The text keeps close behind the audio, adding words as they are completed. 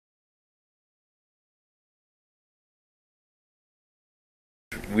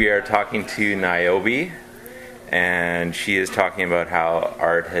We are talking to Niobe, and she is talking about how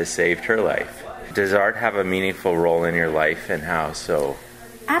art has saved her life. Does art have a meaningful role in your life, and how so?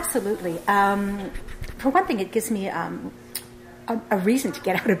 Absolutely. For one thing, it gives me a reason to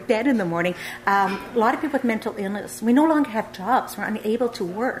get out of bed in the morning. A lot of people with mental illness, we no longer have jobs. We're unable to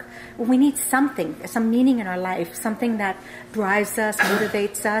work. We need something, some meaning in our life, something that drives us,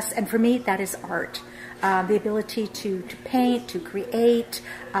 motivates us, and for me, that is art. The ability to paint, to create,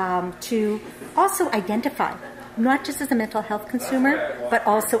 to also identify, not just as a mental health consumer, but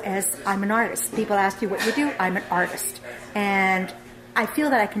also as I'm an artist. People ask you what you do, I'm an artist. And I feel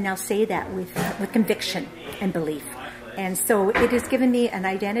that I can now say that with conviction and belief. And so it has given me an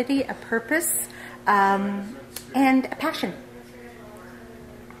identity, a purpose, and a passion.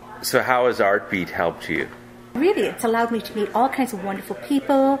 So how has Artbeat helped you? Really, it's allowed me to meet all kinds of wonderful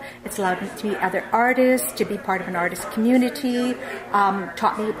people. It's allowed me to meet other artists, to be part of an artist community,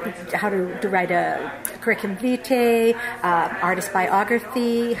 taught me how to write a curriculum vitae, artist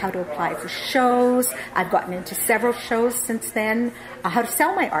biography, how to apply for shows. I've gotten into several shows since then, how to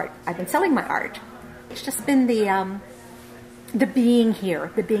sell my art. I've been selling my art. It's just been the being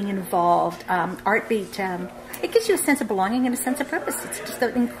here, the being involved. Artbeat, it gives you a sense of belonging and a sense of purpose. It's just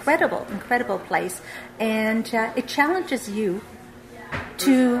an incredible, incredible place. And it challenges you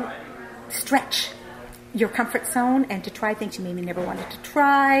to stretch your comfort zone and to try things you maybe never wanted to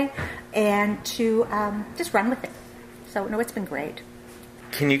try, and to just run with it. So, no, it's been great.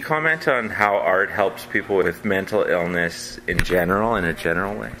 Can you comment on how art helps people with mental illness in general, in a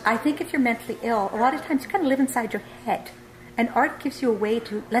general way? I think if you're mentally ill, a lot of times you kind of live inside your head. And art gives you a way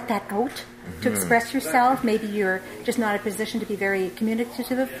to let that out, to express yourself. Maybe you're just not in a position to be very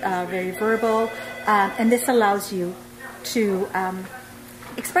communicative, very verbal. And this allows you to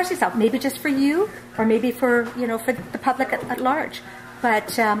express yourself, maybe just for you, or maybe for the public at large.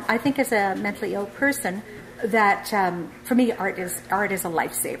 But I think as a mentally ill person, that for me, art is a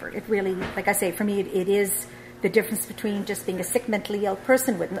lifesaver. It really, like I say, for me, it is the difference between just being a sick, mentally ill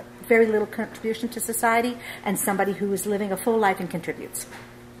person with very little contribution to society and somebody who is living a full life and contributes.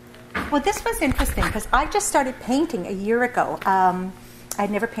 Well, this was interesting because I just started painting a year ago.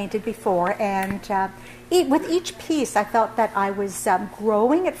 I'd never painted before, and with each piece I felt that I was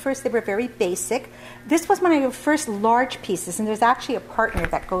growing. At first they were very basic. This was one of my first large pieces, and there's actually a partner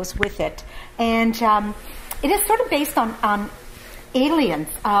that goes with it. And it is sort of based on aliens.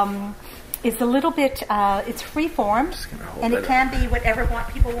 It's a little bit, it's free-formed, and it can be whatever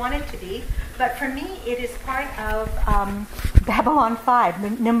people want it to be. But for me, it is part of Babylon 5,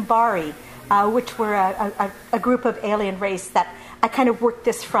 Nimbari, which were a group of alien race that I kind of worked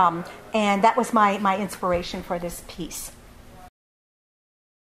this from. And that was my inspiration for this piece.